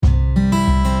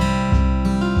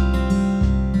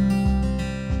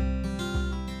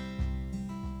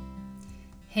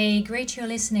Hey, great you're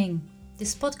listening.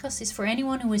 This podcast is for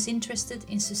anyone who is interested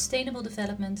in sustainable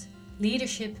development,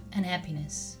 leadership and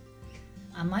happiness.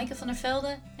 I'm Maaike van der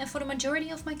Velde, and for the majority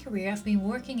of my career I've been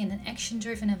working in an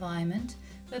action-driven environment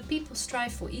where people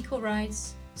strive for equal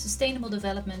rights, sustainable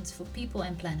development for people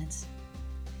and planet.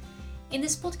 In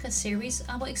this podcast series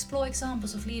I will explore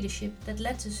examples of leadership that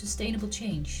led to sustainable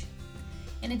change.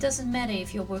 And it doesn't matter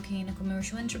if you're working in a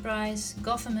commercial enterprise,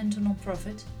 government or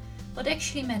non-profit. What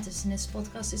actually matters in this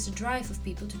podcast is the drive of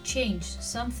people to change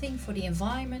something for the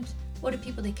environment or the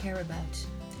people they care about.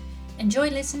 Enjoy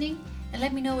listening and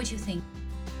let me know what you think.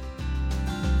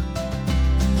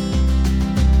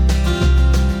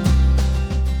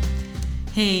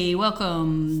 Hey,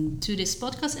 welcome to this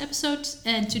podcast episode,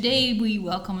 and today we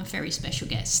welcome a very special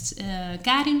guest,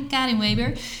 Karin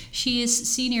Weber. She is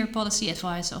Senior Policy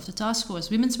Advisor of the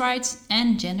Taskforce Women's Rights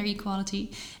and Gender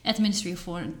Equality at the Ministry of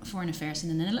Foreign Affairs in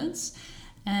the Netherlands.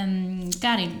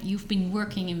 Karin, you've been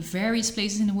working in various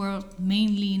places in the world,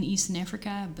 mainly in Eastern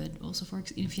Africa, but also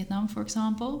in Vietnam, for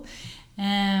example.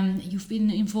 You've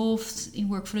been involved in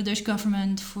work for the Dutch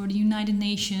government, for the United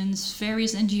Nations,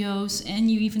 various NGOs, and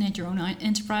you even had your own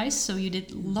enterprise. So you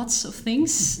did lots of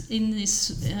things in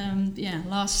this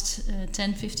last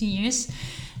 10-15 years.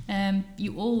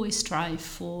 You always strive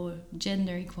for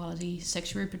gender equality,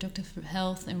 sexual reproductive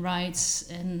health and rights,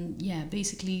 and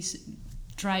basically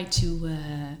try to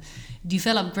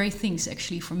develop great things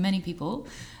actually for many people.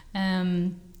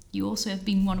 You also have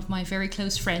been one of my very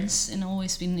close friends and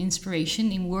always been an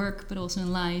inspiration in work, but also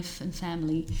in life and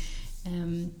family.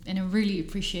 And I really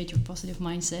appreciate your positive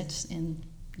mindset, and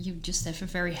you just have a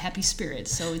very happy spirit.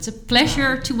 So it's a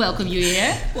pleasure to welcome you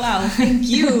here. Wow, thank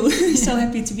you. So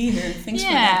happy to be here. Thanks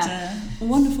for that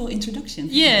wonderful introduction.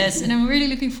 Yes, and I'm really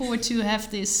looking forward to have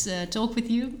this talk with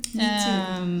you. Me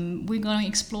too. We're going to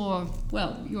explore,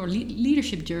 your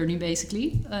leadership journey,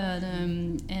 basically.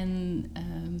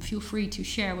 Feel free to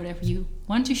share whatever you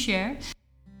want to share.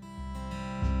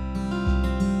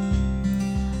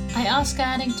 I asked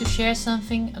Karin to share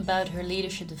something about her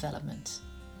leadership development.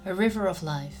 Her river of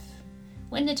life.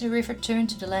 When did the river turn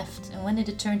to the left and when did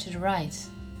it turn to the right?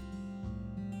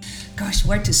 Gosh,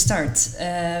 where to start?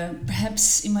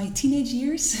 Perhaps in my teenage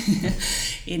years.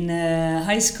 In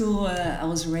high school, I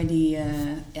was already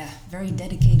very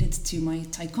dedicated to my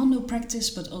taekwondo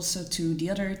practice, but also to the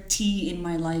other T in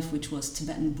my life, which was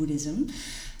Tibetan Buddhism.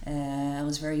 I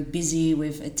was very busy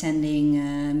with attending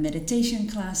meditation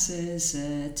classes,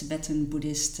 Tibetan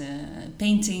Buddhist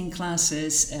painting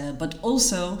classes, but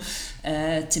also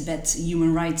Tibet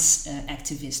human rights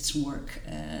activists work.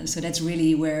 So that's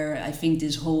really where I think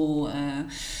this whole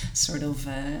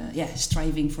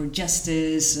striving for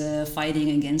justice, fighting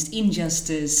against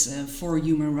injustice for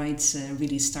human rights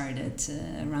really started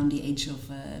around the age of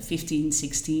 15,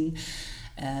 16.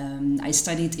 I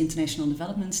studied international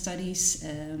development studies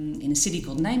in a city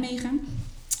called Nijmegen.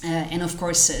 And of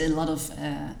course, a lot of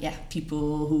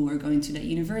people who were going to that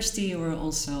university were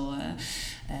also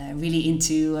really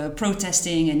into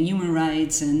protesting and human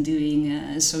rights and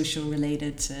doing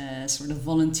social-related sort of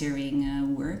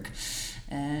volunteering work.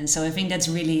 So I think that's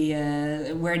really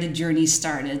where the journey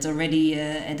started. Already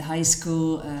at high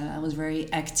school, I was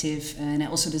very active, and I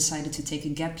also decided to take a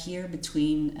gap year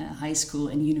between high school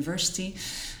and university.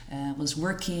 I was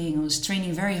working, I was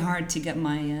training very hard to get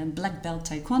my black belt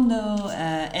taekwondo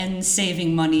and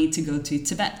saving money to go to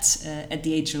Tibet at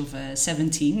the age of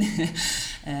 17,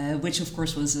 which of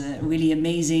course was a really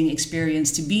amazing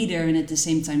experience to be there, and at the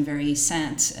same time very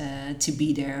sad to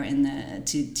be there and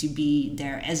to be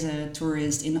there as a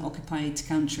tourist in an occupied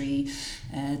country,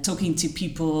 talking to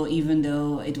people even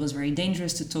though it was very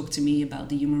dangerous to talk to me about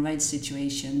the human rights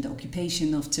situation, the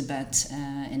occupation of Tibet,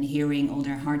 and hearing all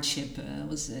their hardship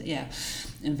was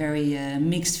very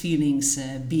mixed feelings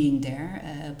being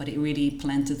there, but it really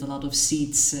planted a lot of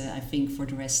seeds, I think, for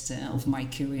the rest of my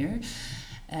career.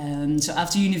 So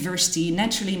after university,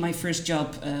 naturally my first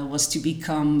job was to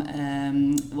become,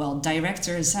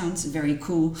 director. Sounds very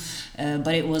cool,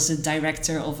 but it was a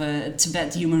director of a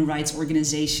Tibet human rights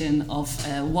organization of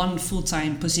one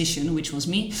full-time position, which was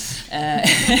me,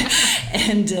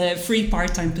 and 3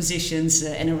 part-time positions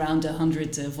and around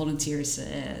 100 volunteers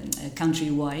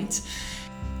countrywide.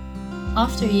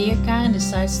 After a year, Karin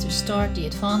decides to start the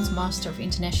Advanced Master of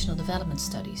International Development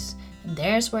Studies. And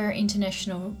there's where her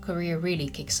international career really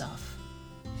kicks off.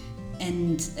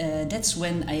 and that's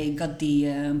when I got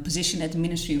the position at the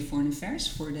Ministry of Foreign Affairs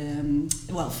for the,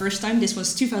 first time. This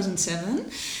was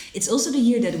 2007. It's also the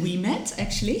year that we met,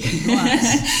 actually.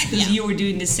 Because you were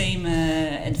doing the same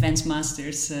advanced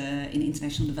masters in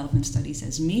international development studies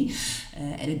as me,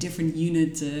 at a different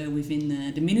unit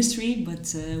within the ministry,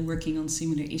 but working on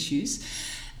similar issues.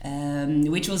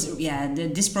 Which was,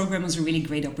 this program was a really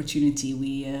great opportunity.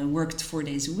 We worked 4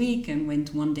 days a week and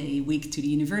went 1 day a week to the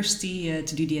university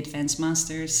to do the advanced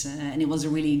masters, and it was a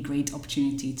really great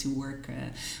opportunity to work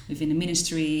within the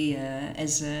ministry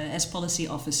as policy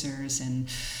officers. And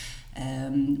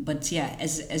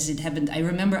as it happened, I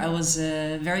remember I was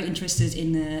very interested in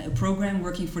a program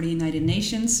working for the United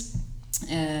Nations.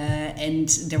 And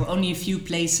there were only a few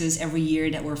places every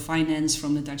year that were financed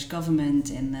from the Dutch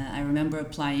government, and I remember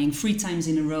applying 3 times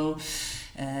in a row.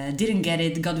 Didn't get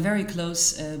it, got very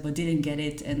close, but didn't get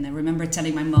it. And I remember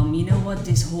telling my mom, you know what,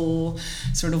 this whole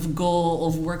sort of goal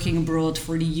of working abroad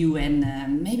for the UN,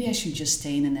 maybe I should just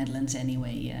stay in the Netherlands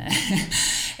anyway.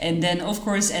 And then, of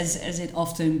course, as it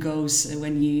often goes,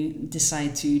 when you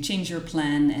decide to change your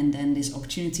plan, and then this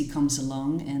opportunity comes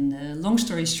along. And long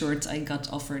story short, I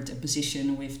got offered a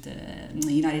position with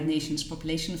the United Nations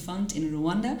Population Fund in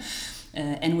Rwanda.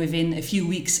 And within a few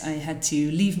weeks, I had to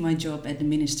leave my job at the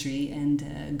ministry and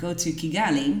go to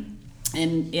Kigali.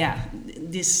 And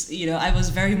I was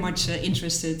very much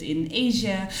interested in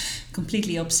Asia,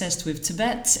 completely obsessed with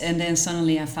Tibet. And then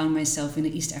suddenly I found myself in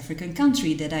an East African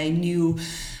country that I knew,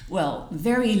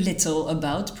 very little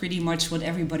about, pretty much what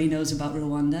everybody knows about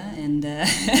Rwanda. And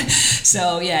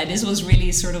this was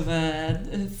really sort of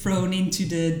thrown into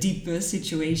the deep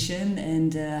situation,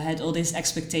 and had all these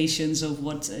expectations of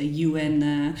what a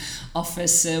UN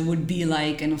office would be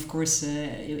like. And of course,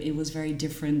 it was very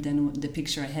different than the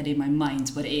picture I had in my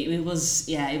mind. But it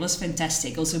was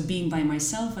fantastic. Also being by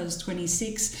myself, I was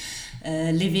 26.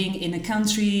 Living in a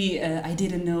country I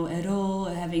didn't know at all,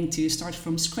 having to start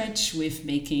from scratch with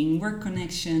making work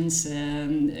connections,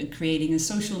 creating a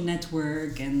social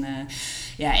network, and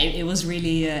it was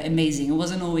really amazing. It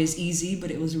wasn't always easy, but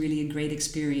it was really a great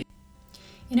experience.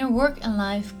 In her work and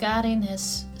life, Karin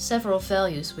has several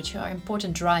values which are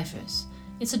important drivers.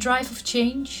 It's a drive of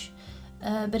change,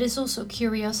 but it's also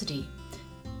curiosity.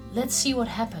 Let's see what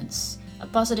happens, a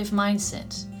positive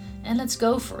mindset, and let's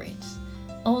go for it.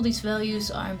 All these values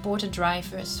are important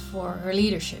drivers for her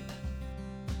leadership.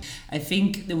 I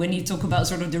think that when you talk about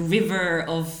sort of the river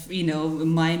of,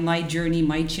 my journey,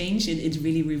 my change, it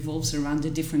really revolves around the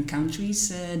different countries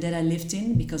that I lived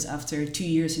in. Because after 2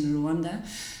 years in Rwanda,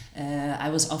 I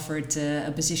was offered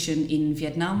a position in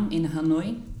Vietnam, in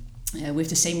Hanoi, with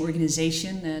the same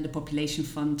organization, the Population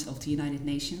Fund of the United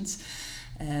Nations.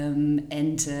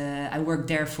 I worked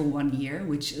there for 1 year,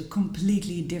 which is a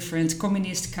completely different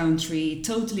communist country,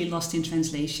 totally lost in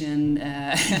translation.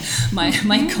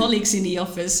 My colleagues in the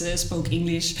office spoke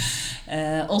English.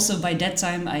 Also by that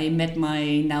time I met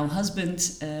my now husband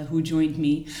who joined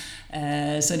me.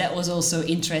 So that was also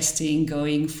interesting,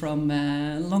 going from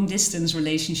a long distance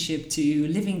relationship to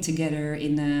living together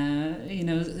in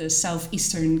a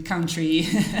southeastern country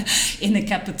in a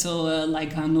capital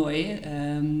like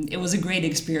Hanoi. It was a great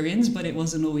experience, but it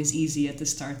wasn't always easy at the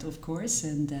start, of course.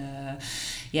 And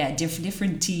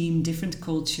different team, different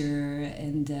culture,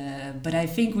 and but I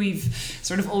think we've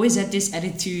sort of always had this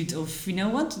attitude of,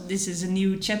 this is a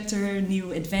new chapter,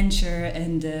 new adventure,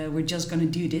 and we're just going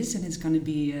to do this, and it's going to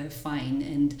be fine.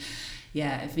 And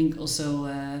I think also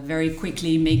very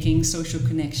quickly making social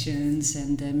connections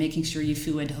and making sure you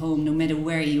feel at home no matter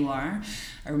where you are.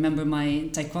 I remember my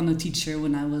taekwondo teacher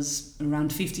when I was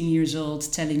around 15 years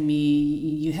old telling me,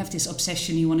 you have this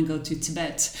obsession, you want to go to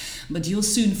Tibet, but you'll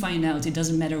soon find out it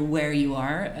doesn't matter where you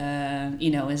are,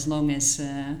 as long as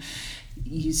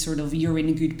you're in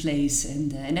a good place,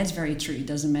 and that's very true. It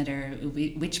doesn't matter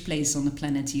which place on the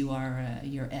planet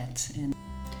you're at. And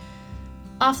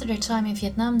after their time in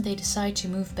Vietnam, they decide to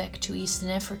move back to Eastern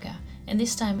Africa, and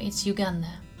this time it's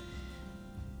Uganda.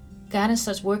 Karin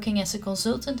starts working as a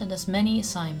consultant and does many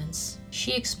assignments.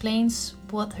 She explains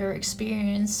what her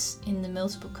experience in the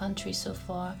multiple countries so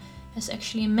far has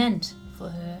actually meant for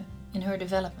her in her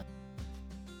development.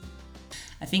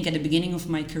 I think at the beginning of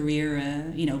my career,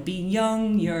 being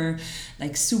young, you're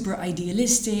like super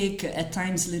idealistic, at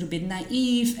times a little bit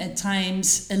naive, at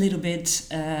times a little bit,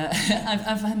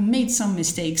 I've made some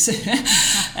mistakes.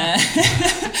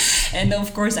 And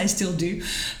of course I still do.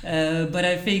 But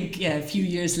I think, a few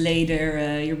years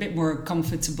later, you're a bit more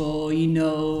comfortable, you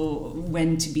know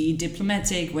when to be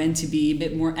diplomatic, when to be a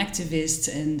bit more activist.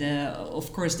 And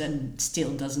of course that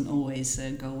still doesn't always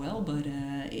go well, but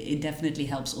it definitely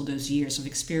helps, all those years of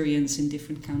experience in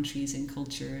different countries and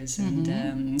cultures. And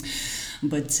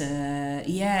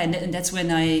and that's when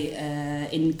I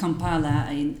in Kampala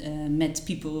I met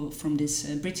people from this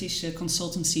British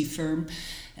consultancy firm.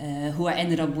 Who I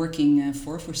ended up working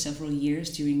for several years,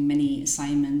 doing many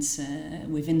assignments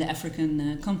within the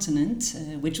African continent,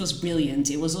 which was brilliant.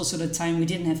 It was also the time we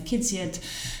didn't have kids yet,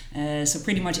 so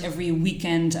pretty much every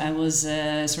weekend I was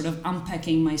sort of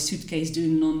unpacking my suitcase,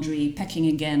 doing laundry, packing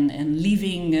again, and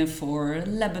leaving for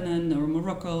Lebanon or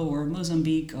Morocco or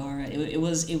Mozambique. Or it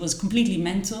was completely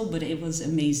mental, but it was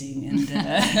amazing. And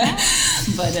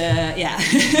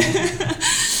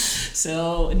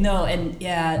So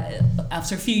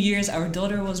after a few years, our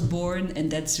daughter was born,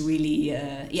 and that's really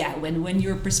when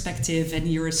your perspective and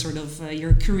your sort of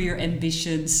your career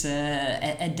ambitions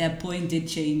at that point did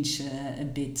change a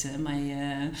bit.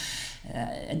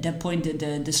 At that point,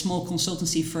 the small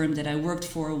consultancy firm that I worked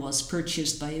for was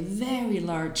purchased by a very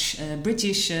large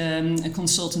British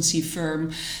consultancy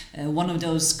firm. One of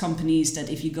those companies that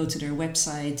if you go to their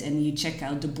website and you check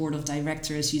out the board of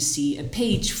directors, you see a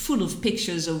page full of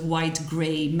pictures of white,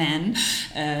 grey men.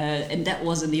 And that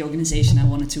wasn't the organization I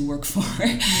wanted to work for,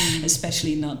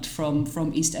 especially not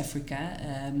from East Africa.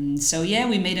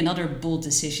 We made another bold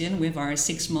decision with our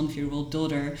 6-month-old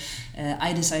daughter.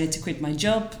 I decided to quit my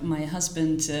job. My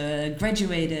husband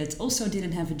graduated, also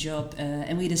didn't have a job,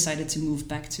 and we decided to move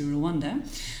back to Rwanda.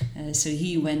 So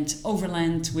he went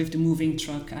overland with the moving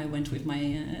truck. I went with my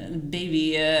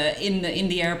baby in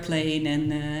the airplane,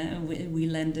 and we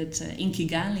landed in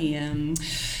Kigali.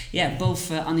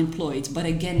 Both unemployed, but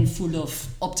again full of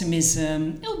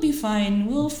optimism. It'll be fine.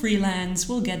 We'll freelance.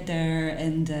 We'll get there,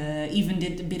 and even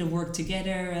did a bit of work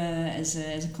together as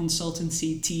a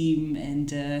consultancy team,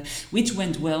 and which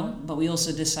went well. But we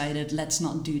also decided let's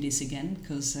not do this again,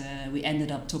 because we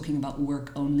ended up talking about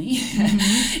work only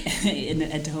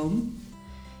at home.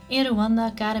 In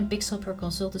Rwanda, Karin picks up her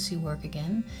consultancy work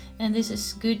again, and this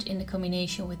is good in the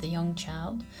combination with the young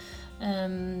child.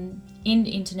 In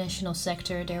the international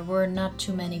sector, there were not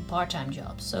too many part-time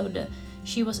jobs, so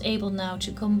she was able now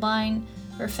to combine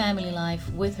her family life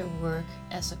with her work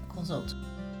as a consultant.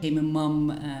 Became a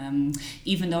mom,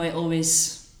 even though I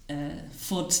always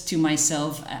thought to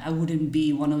myself I wouldn't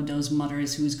be one of those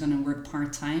mothers who's going to work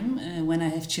part-time when I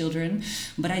have children,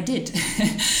 but I did.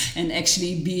 And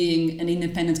actually being an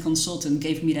independent consultant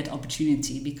gave me that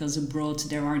opportunity, because abroad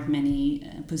there aren't many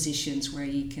positions where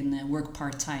you can work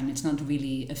part-time. It's not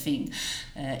really a thing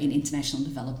in international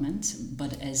development,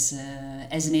 but as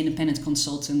an independent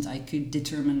consultant I could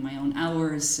determine my own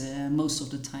hours most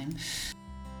of the time.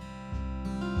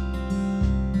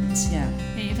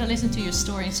 If I listen to your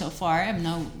story so far, I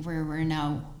know we're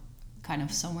now kind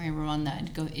of somewhere in Rwanda.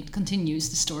 It continues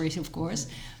the stories, of course.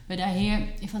 But I hear,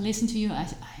 if I listen to you,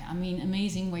 I mean,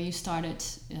 amazing where you started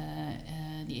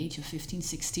the age of 15,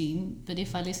 16. But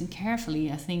if I listen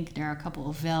carefully, I think there are a couple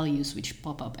of values which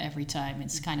pop up every time.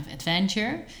 It's kind of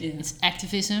adventure, it's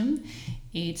activism,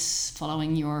 it's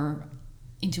following your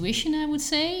intuition, I would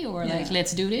say, or like,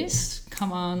 let's do this,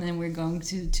 come on, and we're going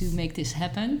to make this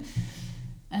happen.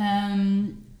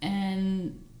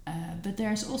 But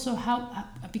there's also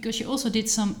because you also did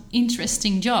some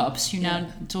interesting jobs. You're now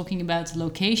talking about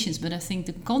locations, but I think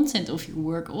the content of your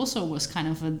work also was kind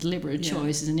of a deliberate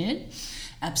choice, isn't it?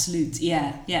 Absolutely,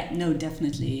 no,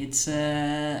 definitely. It's,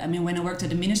 when I worked at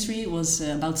the ministry, it was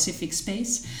about civic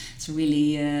space. It's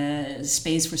really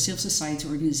space for civil society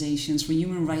organizations, for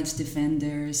human rights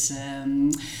defenders,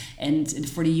 and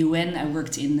for the UN, I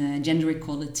worked in gender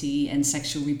equality and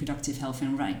sexual reproductive health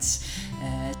and rights.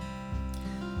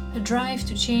 A drive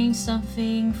to change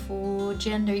something for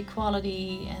gender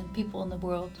equality and people in the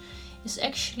world is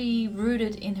actually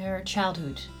rooted in her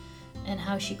childhood and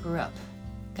how she grew up.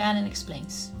 Karin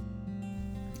explains.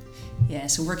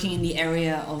 So working in the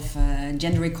area of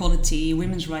gender equality,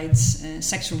 women's rights,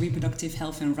 sexual reproductive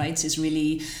health and rights is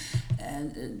really a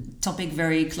topic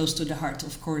very close to the heart.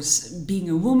 Of course, being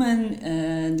a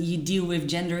woman, you deal with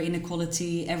gender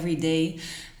inequality every day.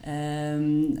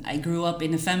 I grew up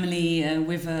in a family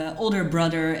with an older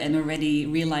brother, and already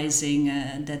realizing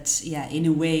that, in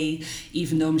a way,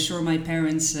 even though I'm sure my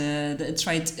parents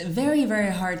tried very,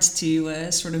 very hard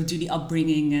to sort of do the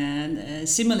upbringing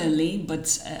similarly,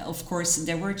 but of course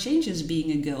there were changes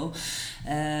being a girl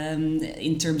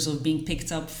in terms of being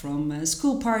picked up from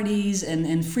school parties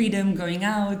and freedom going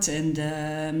out, and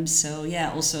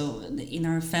also in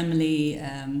our family.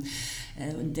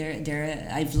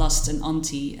 I've lost an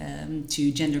auntie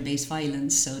to gender-based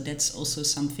violence, so that's also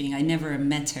something. I never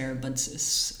met her, but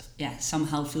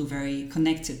somehow feel very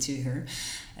connected to her.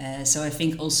 So I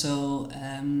think also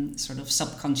sort of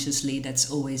subconsciously that's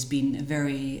always been a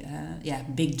very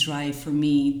big drive for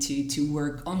me to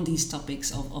work on these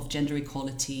topics of gender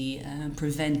equality,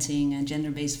 preventing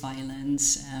gender-based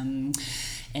violence,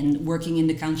 and working in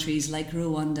the countries like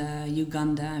Rwanda,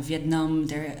 Uganda, Vietnam,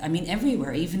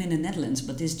 everywhere, even in the Netherlands.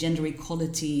 But this gender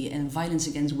equality and violence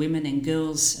against women and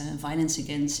girls, violence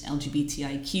against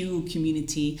LGBTIQ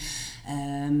community,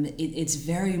 it's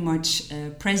very much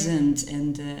present,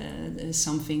 and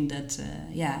something that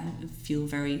I feel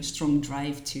very strong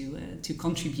drive to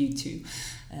contribute to.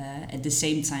 At the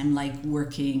same time, like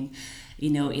working,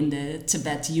 in the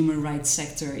Tibet human rights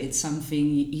sector, it's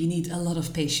something you need a lot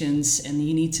of patience, and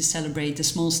you need to celebrate the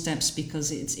small steps,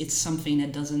 because it's something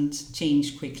that doesn't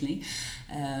change quickly.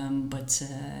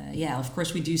 Of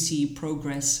course, we do see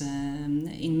progress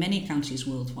in many countries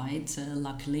worldwide,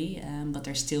 luckily, but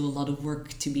there's still a lot of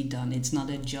work to be done. It's not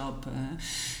a job.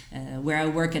 Where I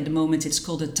work at the moment, it's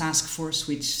called a Taskforce,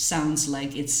 which sounds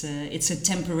like it's a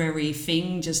temporary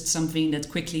thing, just something that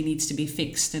quickly needs to be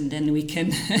fixed, and then we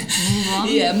can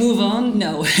move on.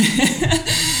 No.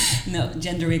 No,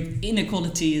 gender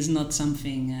inequality is not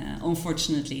something,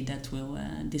 unfortunately, that will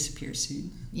disappear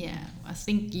soon. Yeah, I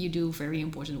think you do very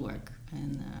important work.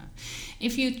 And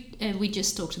if you, we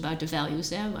just talked about the values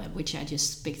there, which I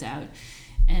just picked out.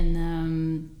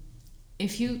 And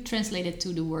if you translate it to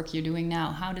the work you're doing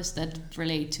now, how does that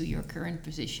relate to your current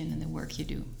position and the work you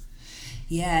do?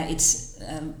 Yeah, it's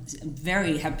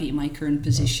very happy in my current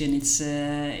position. It's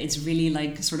really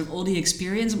like sort of all the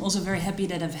experience. I'm also very happy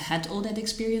that I've had all that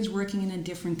experience working in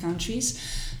different countries.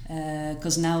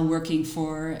 Because now working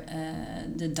for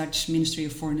the Dutch Ministry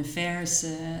of Foreign Affairs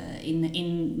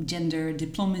in gender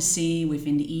diplomacy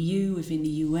within the EU, within the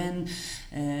UN,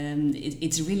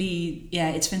 it's really,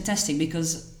 it's fantastic,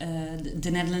 because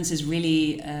the Netherlands is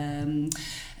really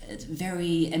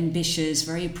very ambitious,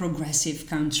 very progressive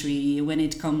country when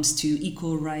it comes to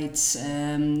equal rights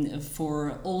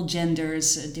for all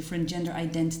genders, different gender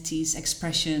identities,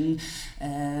 expression,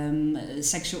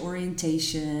 sexual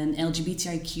orientation,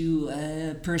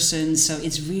 LGBTIQ persons. So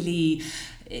it's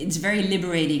very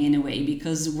liberating in a way,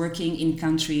 because working in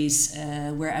countries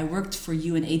where I worked for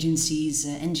UN agencies,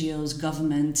 NGOs,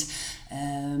 government,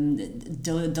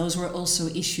 those were also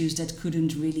issues that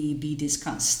couldn't really be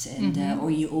discussed, and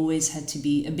or you always had to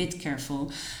be a bit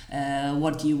careful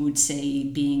what you would say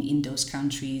being in those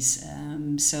countries.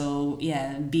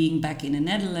 Being back in the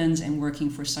Netherlands and working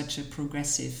for such a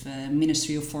progressive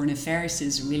Ministry of Foreign Affairs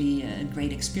is really a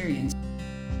great experience.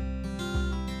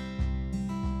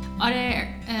 Are there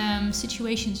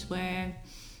situations where,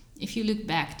 if you look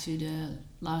back to the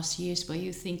last years, where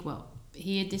you think, well,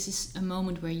 here, this is a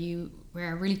moment where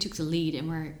I really took the lead and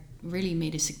where I really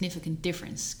made a significant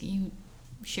difference? Can you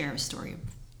share a story of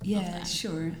that?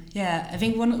 Sure. Yeah, I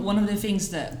think one of the things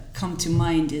that come to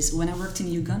mind is when I worked in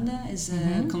Uganda as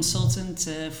a consultant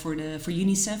for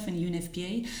UNICEF and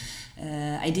UNFPA.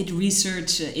 I did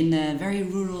research in a very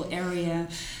rural area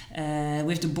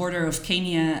with the border of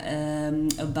Kenya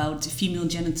about female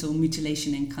genital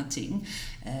mutilation and cutting.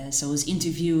 So I was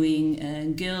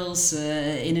interviewing girls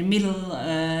in the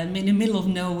middle of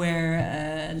nowhere,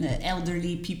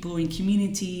 elderly people in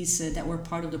communities that were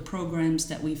part of the programs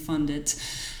that we funded.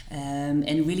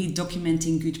 And really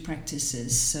documenting good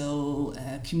practices. So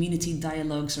community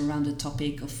dialogues around the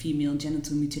topic of female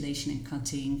genital mutilation and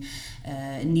cutting,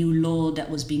 a new law that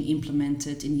was being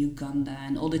implemented in Uganda,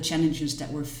 and all the challenges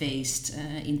that were faced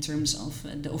in terms of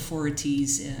the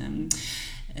authorities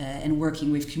and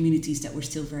working with communities that were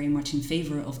still very much in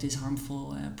favor of this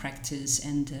harmful practice,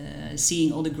 and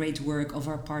seeing all the great work of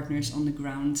our partners on the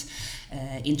ground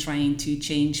in trying to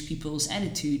change people's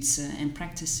attitudes and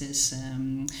practices,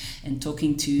 and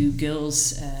talking to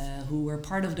girls who were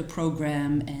part of the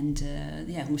program and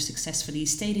who successfully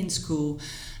stayed in school,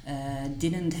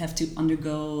 didn't have to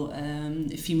undergo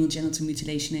female genital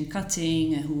mutilation and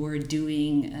cutting, who were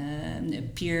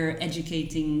doing peer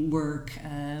educating work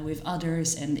with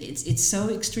others, and it's so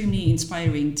extremely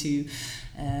inspiring to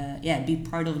be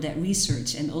part of that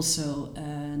research. And also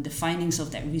the findings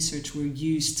of that research were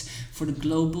used for the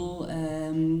global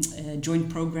joint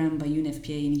program by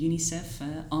UNFPA and UNICEF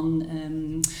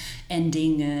on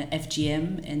ending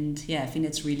FGM. And I think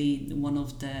that's really one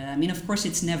of the, of course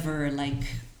it's never like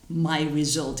my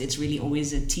result. It's really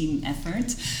always a team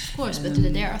effort. Of course, but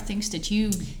there are things that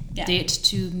you did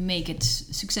to make it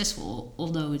successful,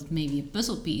 although it may be a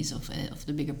puzzle piece of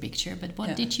the bigger picture. But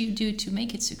what did you do to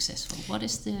make it successful? What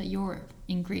is your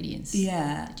ingredients?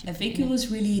 Yeah, I think it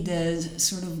was really the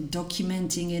sort of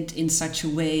documenting it in such a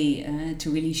way to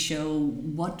really show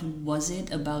what was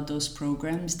it about those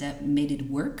programs that made it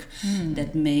work,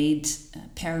 that made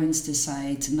parents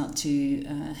decide not to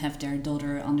have their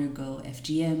daughter undergo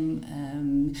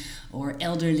FGM, or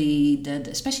elderly, that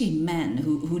especially men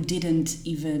who didn't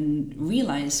even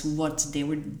realize what they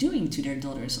were doing to their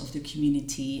daughters of the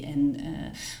community,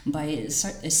 and by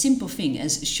a simple thing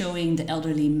as showing the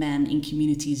elderly men in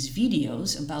communities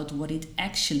videos about what it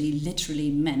actually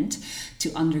literally meant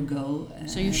to undergo.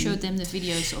 So you showed them the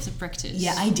videos of the practice?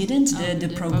 Yeah, I didn't.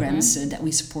 The programs that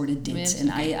we supported did,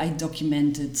 and I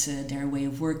documented their way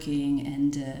of working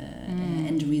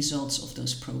and the results of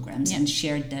those programs, and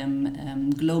shared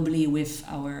them globally with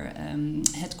our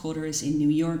headquarters in New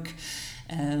York.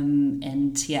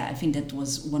 And yeah, I think that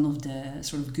was one of the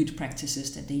sort of good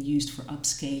practices that they used for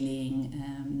upscaling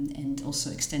and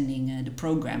also extending the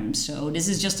program. So this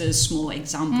is just a small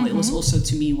example. It was also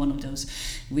to me one of those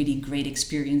really great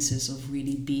experiences of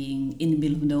really being in the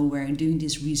middle of nowhere and doing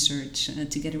this research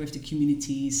together with the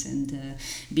communities, and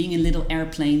being in little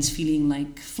airplanes, feeling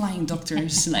like flying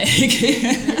doctors. Like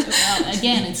well,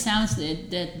 again, it sounds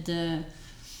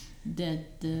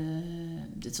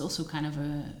it's also kind of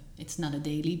it's not a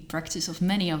daily practice of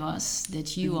many of us,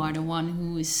 that you are the one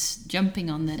who is jumping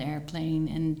on that airplane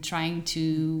and trying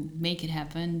to make it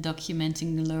happen,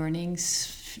 documenting the learnings,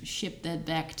 ship that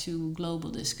back to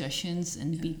global discussions,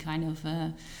 and be kind of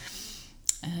a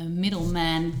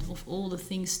middleman of all the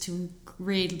things to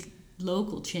create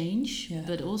local change,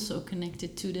 but also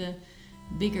connected to the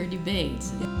bigger debate.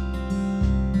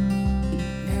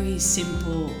 Very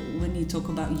simple. When you talk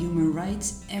about human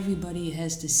rights, everybody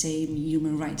has the same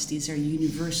human rights. These are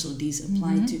universal. These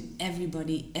apply to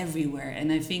everybody everywhere.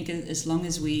 And I think as long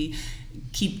as we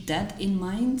keep that in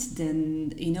mind,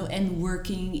 then, and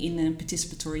working in a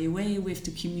participatory way with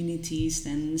the communities,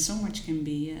 then so much can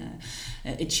be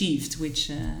achieved, which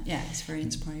is very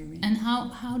inspiring. And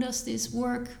how does this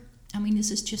work? I mean, this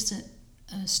is just a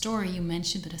story you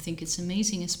mentioned, but I think it's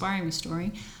amazing, inspiring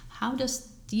story. How does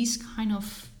these kind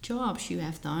of jobs you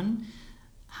have done,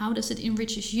 how does it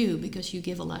enriches you? Because you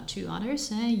give a lot to others.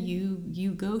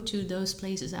 You go to those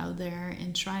places out there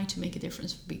and try to make a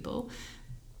difference for people.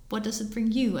 What does it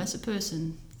bring you as a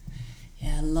person?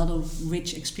 Yeah, a lot of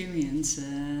rich experience,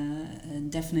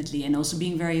 definitely, and also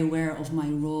being very aware of my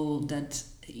role. That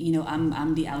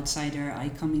I'm the outsider. I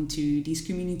come into these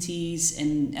communities,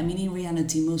 and I mean, in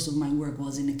reality, most of my work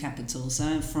was in the capitals,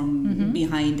 from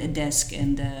behind a desk,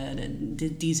 and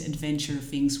these adventure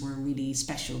things were really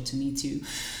special to me too.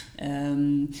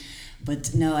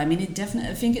 But no, I mean, it definitely.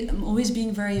 I think I'm always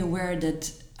being very aware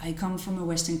that I come from a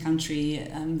Western country.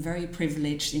 I'm very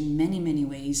privileged in many, many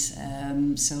ways.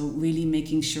 So really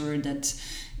making sure that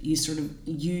you sort of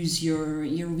use your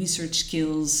research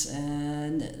skills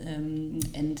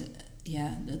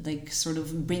like sort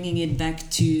of bringing it back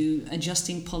to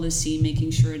adjusting policy,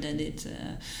 making sure that it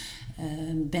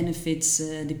benefits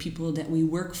the people that we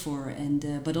work for,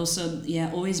 and but also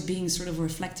always being sort of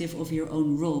reflective of your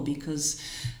own role, because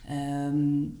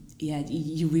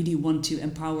you really want to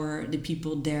empower the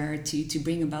people there to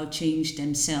bring about change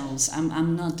themselves.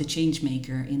 I'm not the change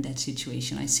maker in that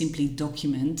situation. I simply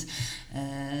document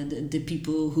the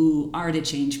people who are the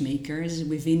change makers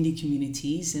within the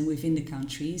communities and within the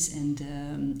countries, and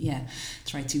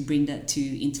try to bring that to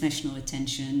international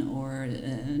attention, or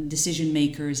decision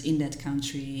makers in that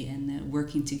country, and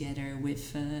working together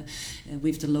with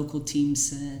the local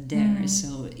teams there.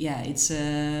 So it's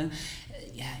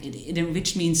it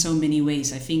enriched me in so many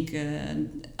ways. I think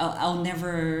I'll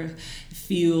never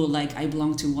feel like I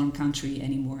belong to one country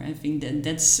anymore. I think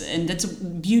that's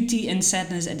beauty and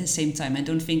sadness at the same time. I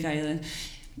don't think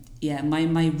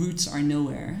my roots are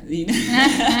nowhere,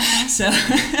 So,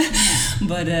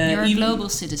 but you're a global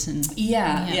citizen.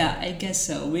 Yeah, I guess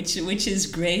so. Which is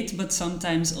great, but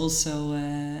sometimes also,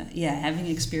 having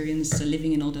experienced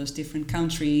living in all those different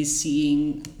countries,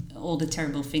 seeing all the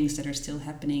terrible things that are still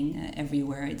happening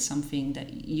everywhere, it's something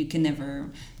that you can never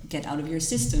get out of your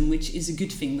system, which is a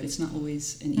good thing, but it's not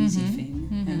always an easy thing.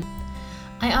 Yeah.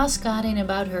 I asked Karin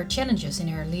about her challenges in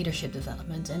her leadership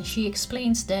development, and she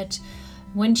explains that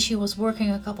when she was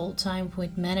working a couple of times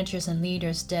with managers and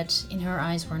leaders that in her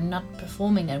eyes were not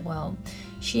performing that well,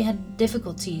 she had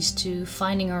difficulties to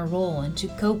finding her role and to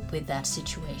cope with that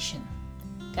situation.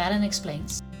 Karin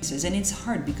explains. And it's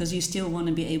hard because you still want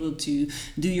to be able to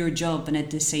do your job, and at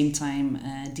the same time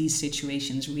these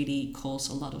situations really cause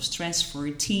a lot of stress for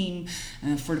a team,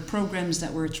 for the programs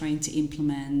that we're trying to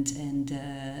implement, and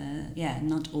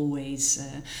not always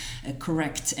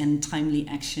correct and timely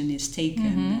action is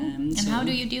taken. And how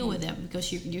do you deal with that?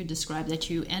 Because you described that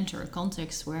you enter a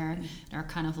context where there are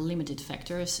kind of limited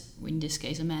factors, in this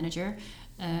case a manager,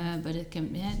 but it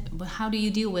can. But how do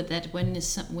you deal with that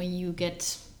when you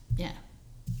get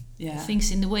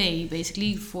things in the way,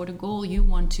 basically, for the goal you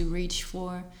want to reach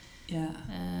for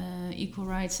equal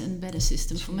rights and better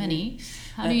system for many?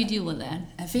 How do you deal with that?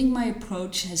 I think my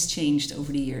approach has changed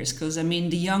over the years, because I mean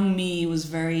the young me was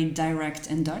very direct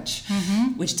and Dutch,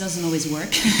 which doesn't always work.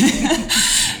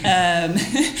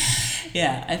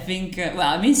 I think,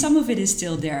 some of it is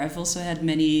still there. I've also had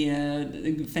many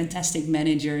fantastic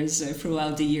managers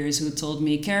throughout the years who told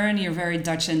me, Karin, you're very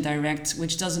Dutch and direct,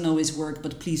 which doesn't always work,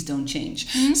 but please don't change.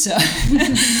 So,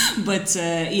 but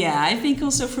I think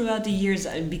also throughout the years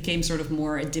I became sort of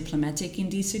more diplomatic in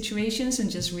these situations and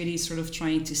just really sort of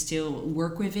trying to still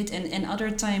work with it. And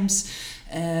other times,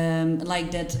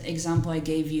 like that example I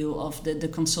gave you of the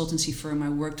consultancy firm I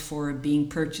worked for being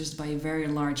purchased by a very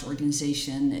large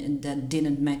organization that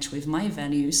didn't match with my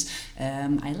values,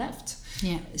 I left.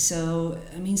 Yeah. So,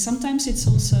 I mean, sometimes it's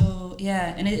also,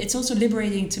 and it's also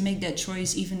liberating to make that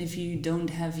choice, even if you don't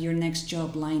have your next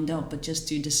job lined up, but just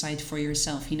to decide for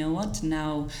yourself, you know what,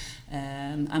 now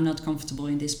I'm not comfortable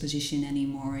in this position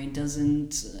anymore. It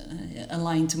doesn't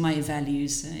align to my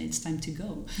values. It's time to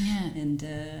go. Yeah.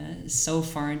 And so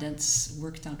far that's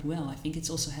worked out well. I think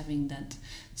it's also having that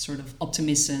sort of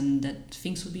optimism that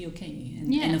things will be okay.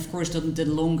 And of course, the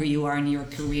longer you are in your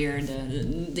career,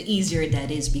 the easier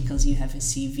that is, because you have a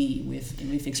CV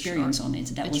with experience on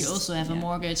it. But you also have a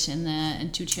mortgage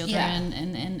and 2 children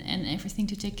and everything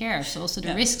to take care of. So also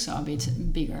the risks are a bit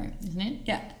bigger, isn't it?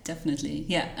 Yeah, definitely.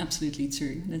 Yeah, absolutely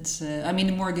true. That's.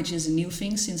 The mortgage is a new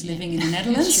thing since living in the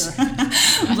Netherlands. Sure.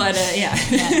 But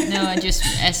No, just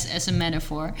as a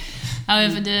metaphor.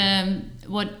 However,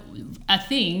 what I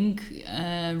think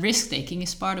risk taking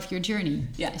is part of your journey.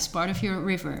 Yeah, it's part of your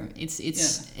river.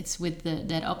 It's with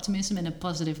that optimism and a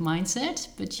positive mindset,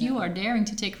 but you are daring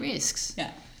to take risks.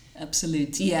 Yeah.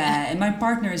 Absolutely. Yeah, and my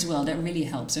partner as well, that really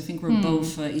helps. I think we're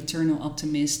both eternal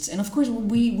optimists. And of course,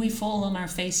 we fall on our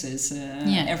faces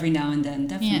every now and then,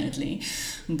 definitely.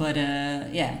 Yeah. But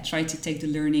try to take the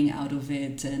learning out of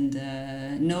it, and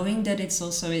knowing that it's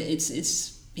also,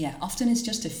 often it's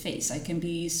just a phase. I can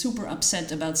be super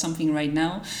upset about something right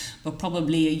now, but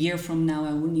probably a year from now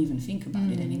I wouldn't even think about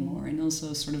it anymore. And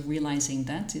also sort of realizing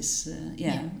that is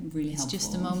really helpful. It's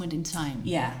just a moment in time.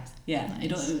 Yeah.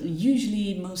 Nice.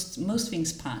 Usually most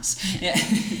things pass. Yeah.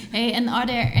 Hey, and are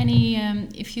there any,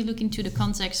 if you look into the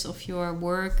context of your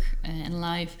work and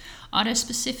life, are there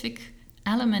specific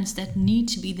elements that need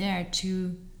to be there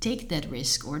to take that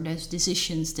risk, or those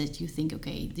decisions that you think,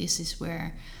 okay, this is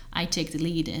where I take the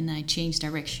lead and I change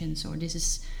directions, or this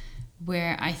is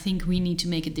where I think we need to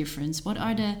make a difference? What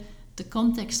are the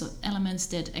context of elements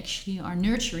that actually are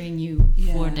nurturing you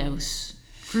for those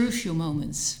crucial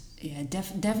moments? Yeah,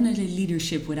 definitely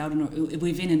leadership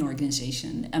within an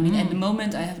organization. I mean, at the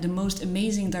moment, I have the most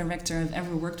amazing director I've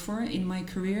ever worked for in my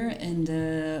career, and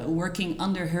working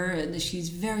under her, she's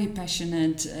very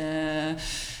passionate,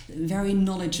 very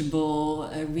knowledgeable,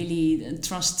 really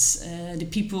trusts the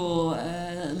people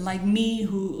like me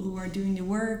who are doing the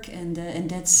work, and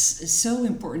that's so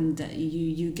important that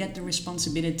you get the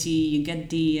responsibility, you get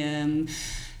the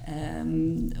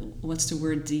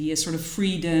the sort of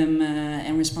freedom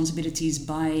and responsibilities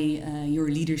by your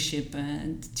leadership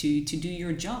to do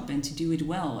your job and to do it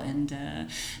well. And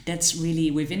that's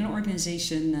really, within an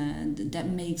organization, that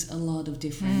makes a lot of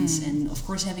difference. And of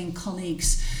course, having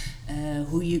colleagues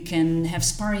who you can have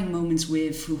sparring moments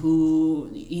with, who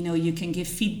you can give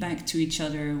feedback to each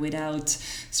other without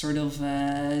sort of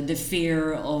the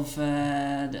fear of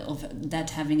that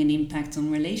having an impact on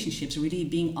relationships. Really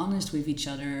being honest with each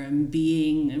other and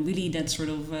being really that sort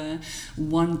of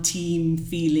one team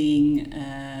feeling,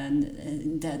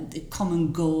 that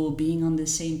common goal, being on the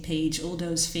same page, all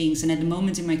those things. And at the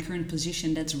moment in my current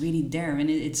position, that's really there, and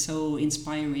it's so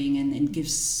inspiring and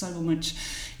gives so much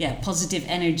positive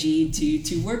energy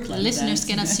to work like that. Listeners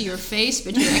cannot see your face,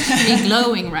 but you're actually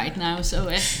glowing right now. So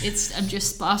I'm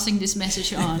just passing this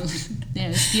message on.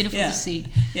 It's beautiful to see.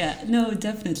 Yeah, no,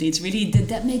 definitely. It's really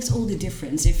that makes all the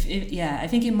difference. I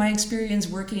think in my experience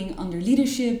working under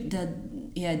leadership,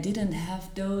 didn't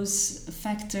have those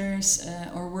factors,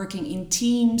 or working in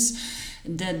teams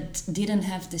that didn't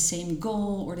have the same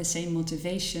goal or the same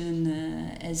motivation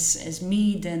as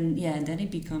me, then it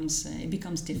becomes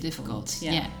difficult.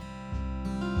 Yeah.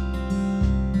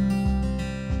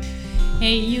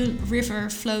 Hey, you river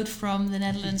flowed from the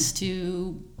Netherlands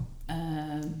to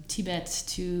Tibet,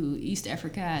 to East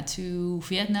Africa, to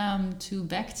Vietnam, to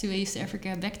back to East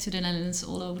Africa, back to the Netherlands,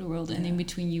 all over the world, and in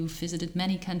between you visited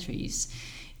many countries.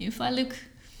 If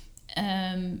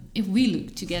we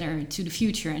look together to the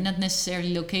future, and not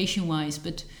necessarily location-wise,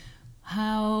 but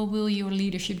how will your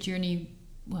leadership journey?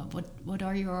 Well, what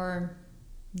are your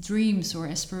dreams or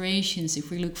aspirations if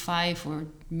we look 5 or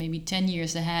maybe 10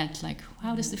 years ahead? Like,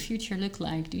 how does the future look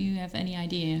like? Do you have any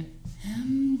idea?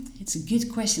 It's a good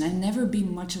question. I've never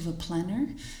been much of a planner.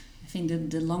 I think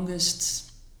that the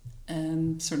longest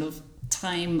sort of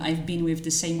time I've been with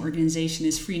the same organization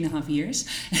is 3.5 years.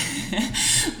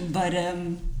 But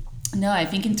no, I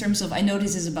think in terms of, I know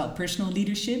this is about personal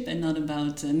leadership and not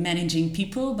about managing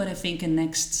people, but I think a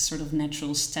next sort of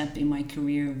natural step in my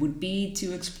career would be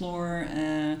to explore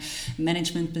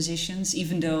management positions,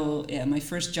 even though my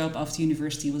first job after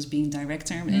university was being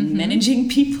director and managing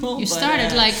people. You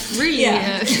started like really...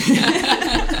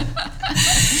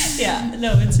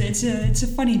 No, it's a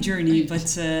funny journey,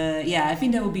 but I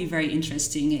think that would be very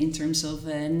interesting in terms of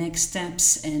next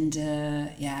steps. And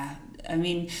I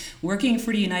mean, working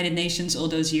for the United Nations all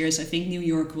those years, I think New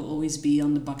York will always be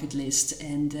on the bucket list.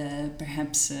 And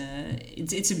perhaps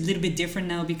it's a little bit different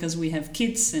now because we have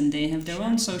kids and they have their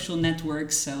own social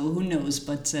networks. So who knows?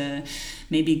 But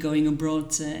maybe going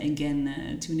abroad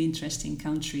again to an interesting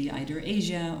country, either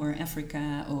Asia or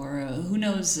Africa, or who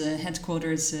knows,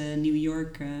 headquarters New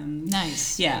York.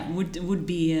 Nice. Yeah, would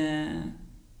be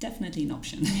definitely an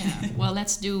option. Yeah. Well,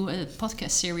 let's do a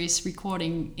podcast series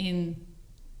recording in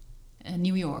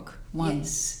New York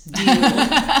once.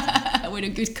 Yes. With a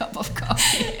good cup of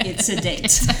coffee. It's a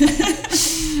date.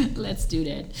 Let's do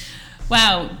that.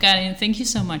 Wow, Karin, thank you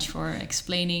so much for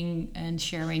explaining and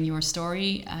sharing your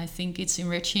story. I think it's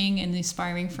enriching and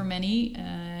inspiring for many.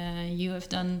 You have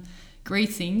done great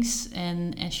things,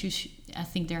 and I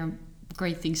think there are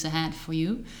great things ahead for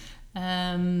you.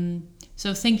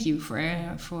 So thank you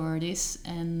for this,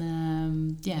 and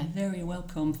very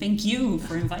welcome. Thank you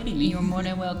for inviting me. You're more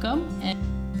than welcome. And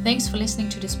thanks for listening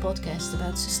to this podcast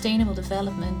about sustainable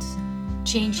development,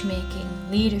 change making,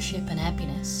 leadership, and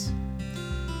happiness.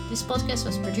 This podcast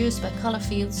was produced by Color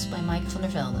Fields by Mike van der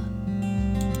Velde.